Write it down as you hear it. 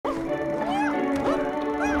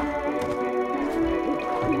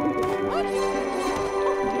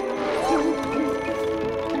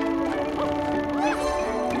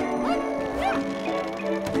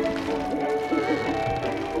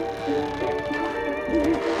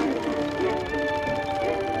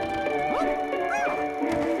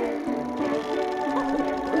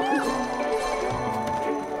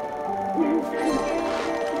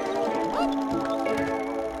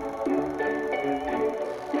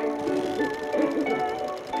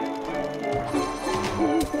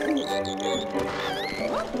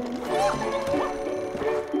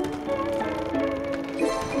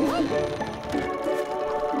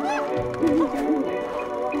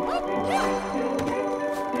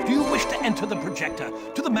enter the projector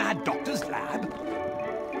to the Mad Doctor's lab?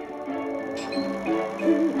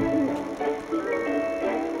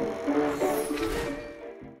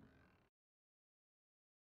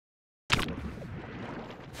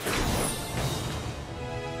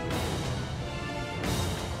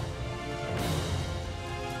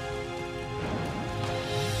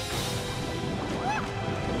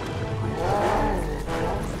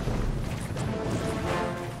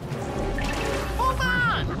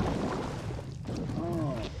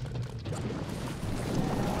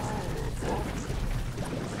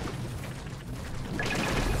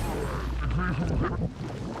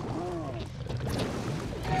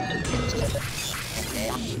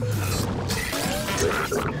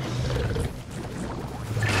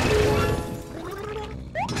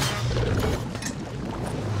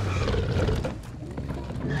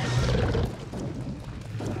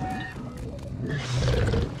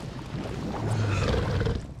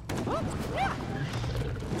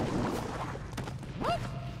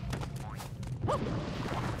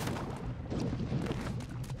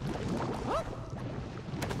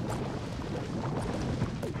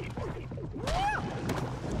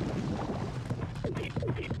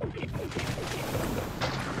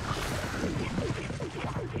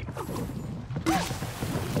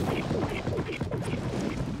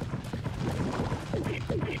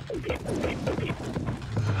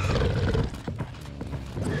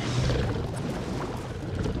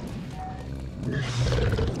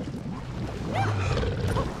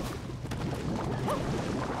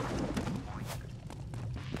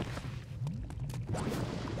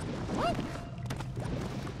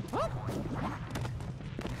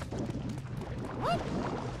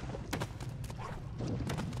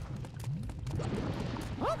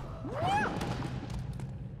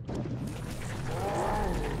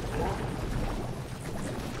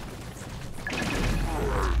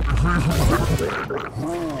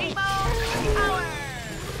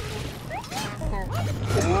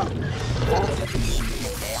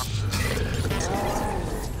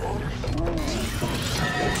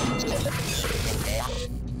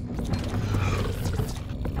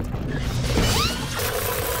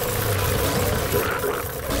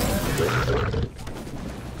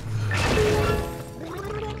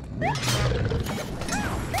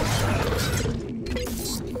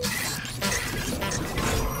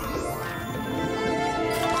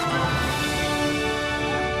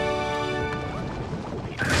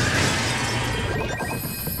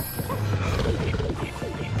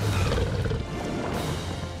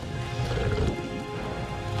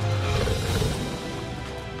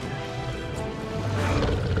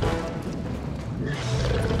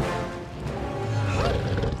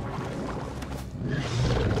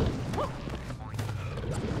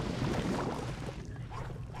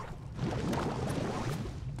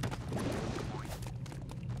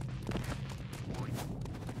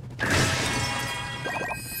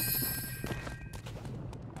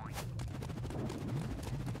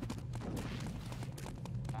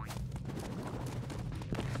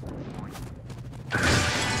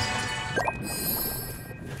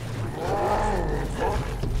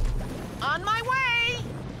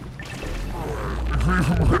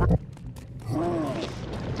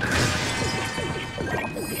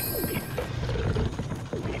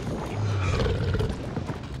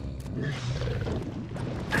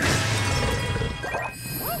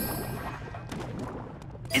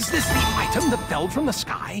 Is this the item that fell from the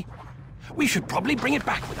sky? We should probably bring it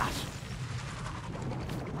back with us.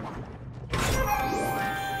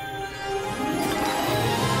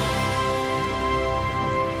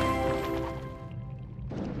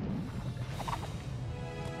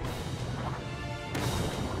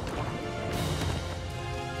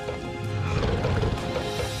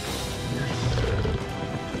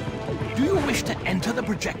 Do you wish to enter the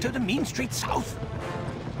projector to Mean Street South?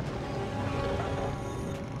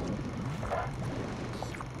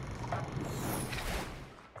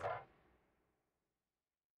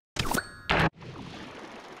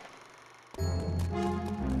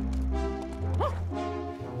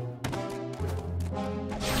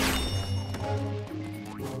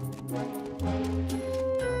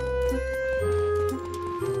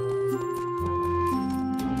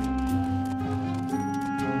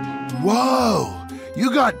 Whoa!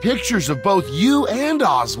 You got pictures of both you and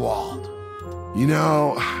Oswald. You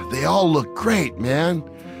know, they all look great, man.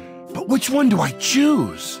 But which one do I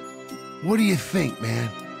choose? What do you think, man?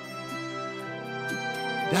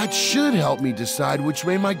 That should help me decide which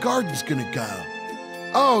way my garden's gonna go.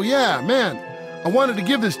 Oh, yeah, man. I wanted to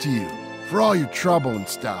give this to you for all your trouble and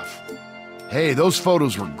stuff. Hey, those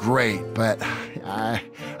photos were great, but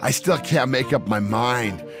I still can't make up my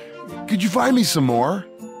mind. Could you find me some more?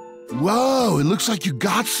 Whoa, it looks like you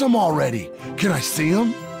got some already. Can I see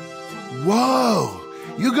them? Whoa,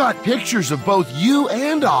 you got pictures of both you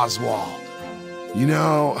and Oswald. You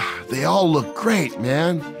know, they all look great,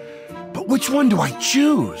 man. But which one do I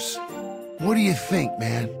choose? What do you think,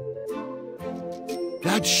 man?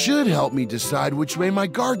 That should help me decide which way my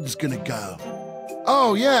garden's gonna go.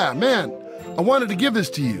 Oh, yeah, man. I wanted to give this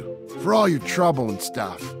to you for all your trouble and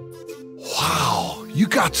stuff. Wow, you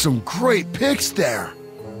got some great pics there.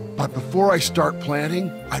 But before I start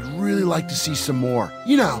planting, I'd really like to see some more.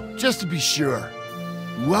 You know, just to be sure.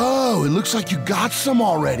 Whoa, it looks like you got some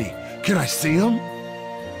already. Can I see them?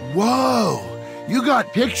 Whoa, you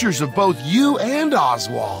got pictures of both you and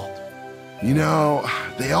Oswald. You know,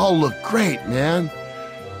 they all look great, man.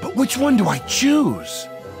 But which one do I choose?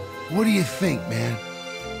 What do you think, man?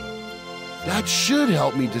 That should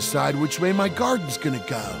help me decide which way my garden's gonna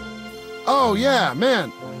go. Oh, yeah,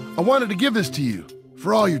 man. I wanted to give this to you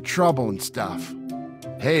for all your trouble and stuff.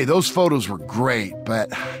 Hey, those photos were great, but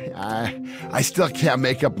I still can't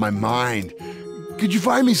make up my mind. Could you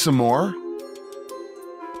find me some more?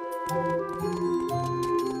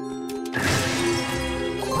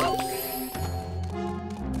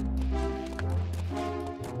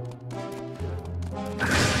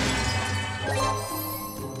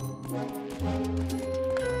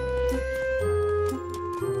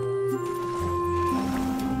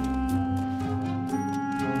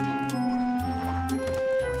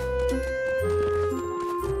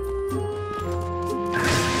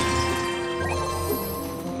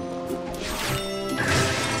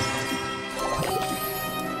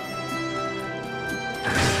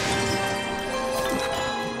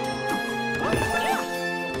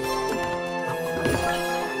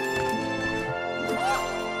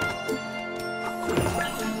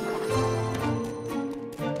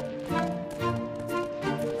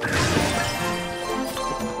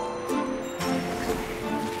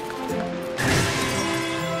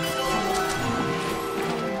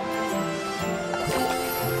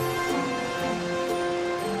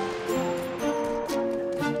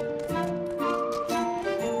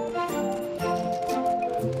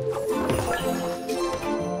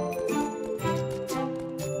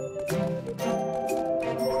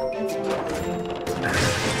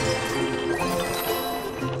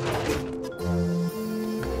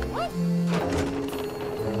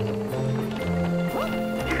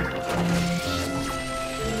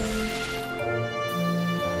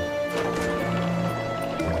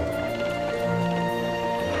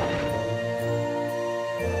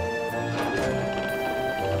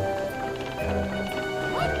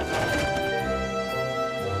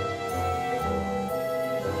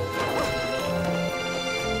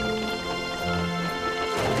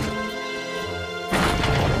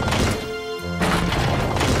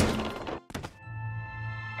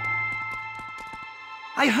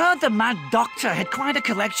 I heard the Mad Doctor had quite a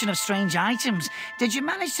collection of strange items. Did you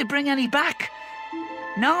manage to bring any back?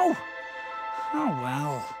 No? Oh,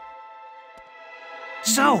 well.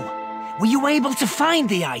 So, were you able to find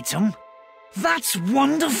the item? That's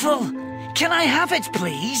wonderful! Can I have it,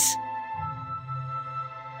 please?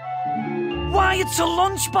 Why, it's a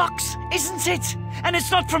lunchbox, isn't it? And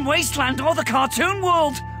it's not from Wasteland or the cartoon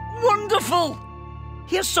world. Wonderful!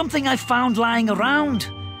 Here's something I found lying around.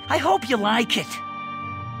 I hope you like it.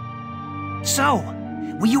 So,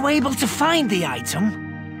 were you able to find the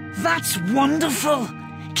item? That's wonderful!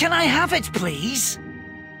 Can I have it, please?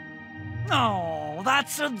 Oh,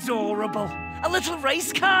 that's adorable. A little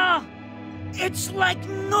race car. It's like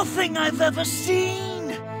nothing I've ever seen.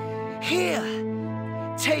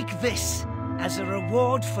 Here, take this as a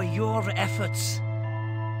reward for your efforts.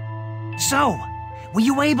 So, were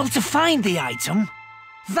you able to find the item?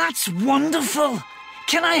 That's wonderful.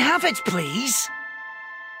 Can I have it, please?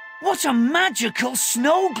 What a magical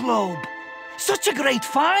snow globe! Such a great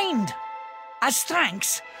find! As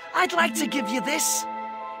thanks, I'd like to give you this.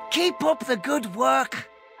 Keep up the good work.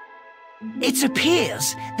 It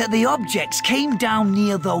appears that the objects came down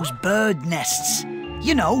near those bird nests.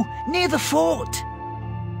 You know, near the fort.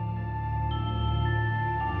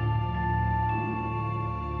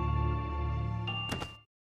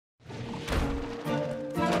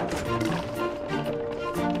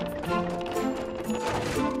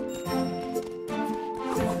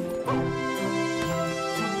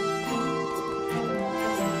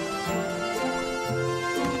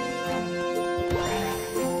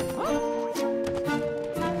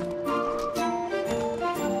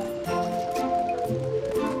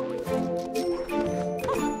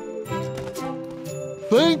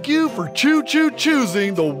 Thank you for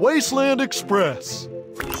choosing the Wasteland Express.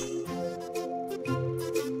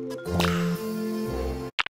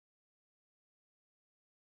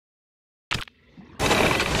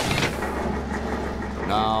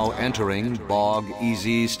 Entering Bog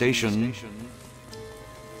Easy Station.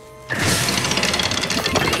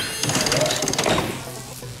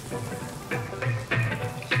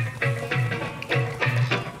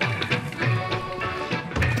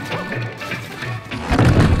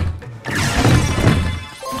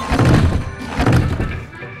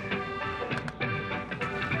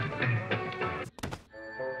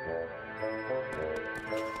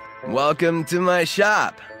 Welcome to my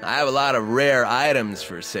shop. I have a lot of rare items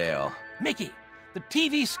for sale. Mickey, the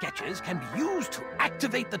TV sketches can be used to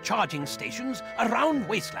activate the charging stations around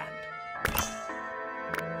Wasteland.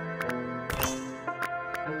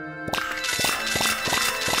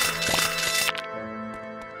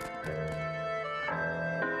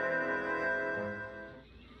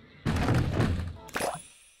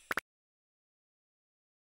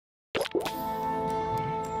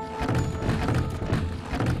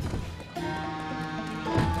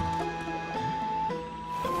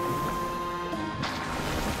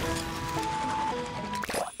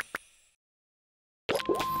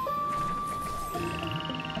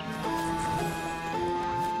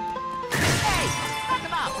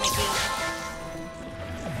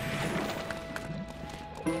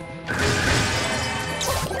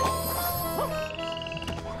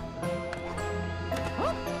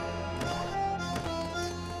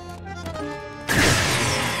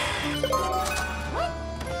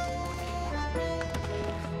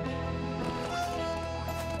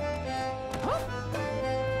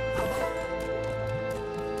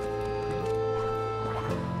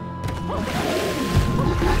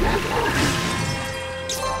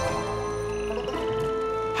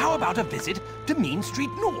 How about a visit to Mean Street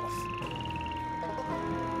North?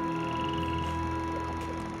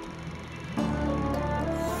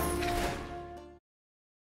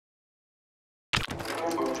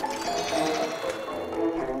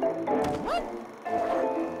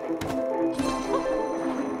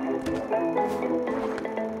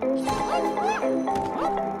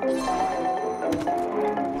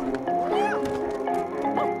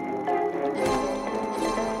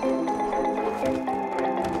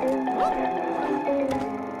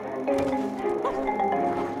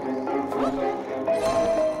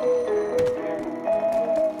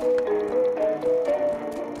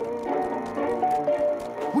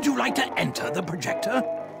 Would you like to enter the projector?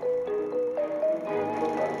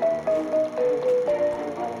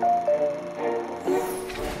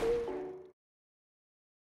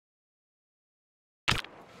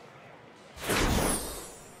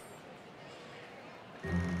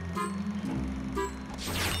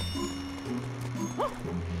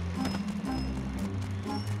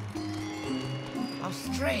 How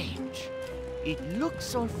strange. It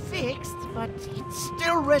looks all fixed, but it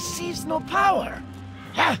still receives no power.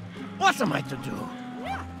 Huh? What am I to do?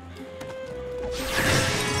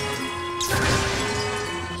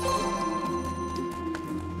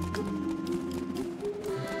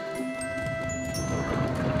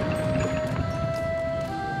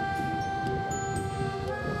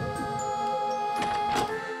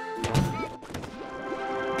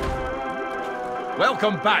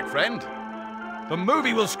 Welcome back, friend. The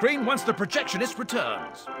movie will screen once the projectionist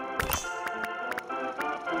returns.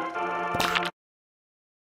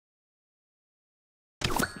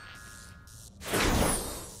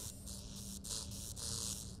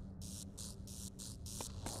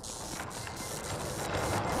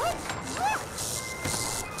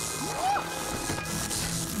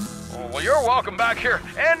 Well, you're welcome back here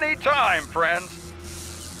anytime, friends.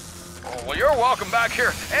 Well, you're welcome back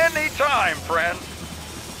here anytime, friends.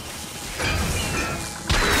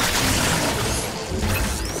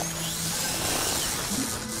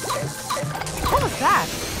 What was that?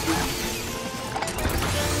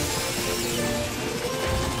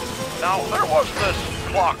 Now, there was this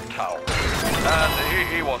clock tower,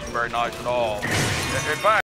 and he wasn't very nice at all. In fact,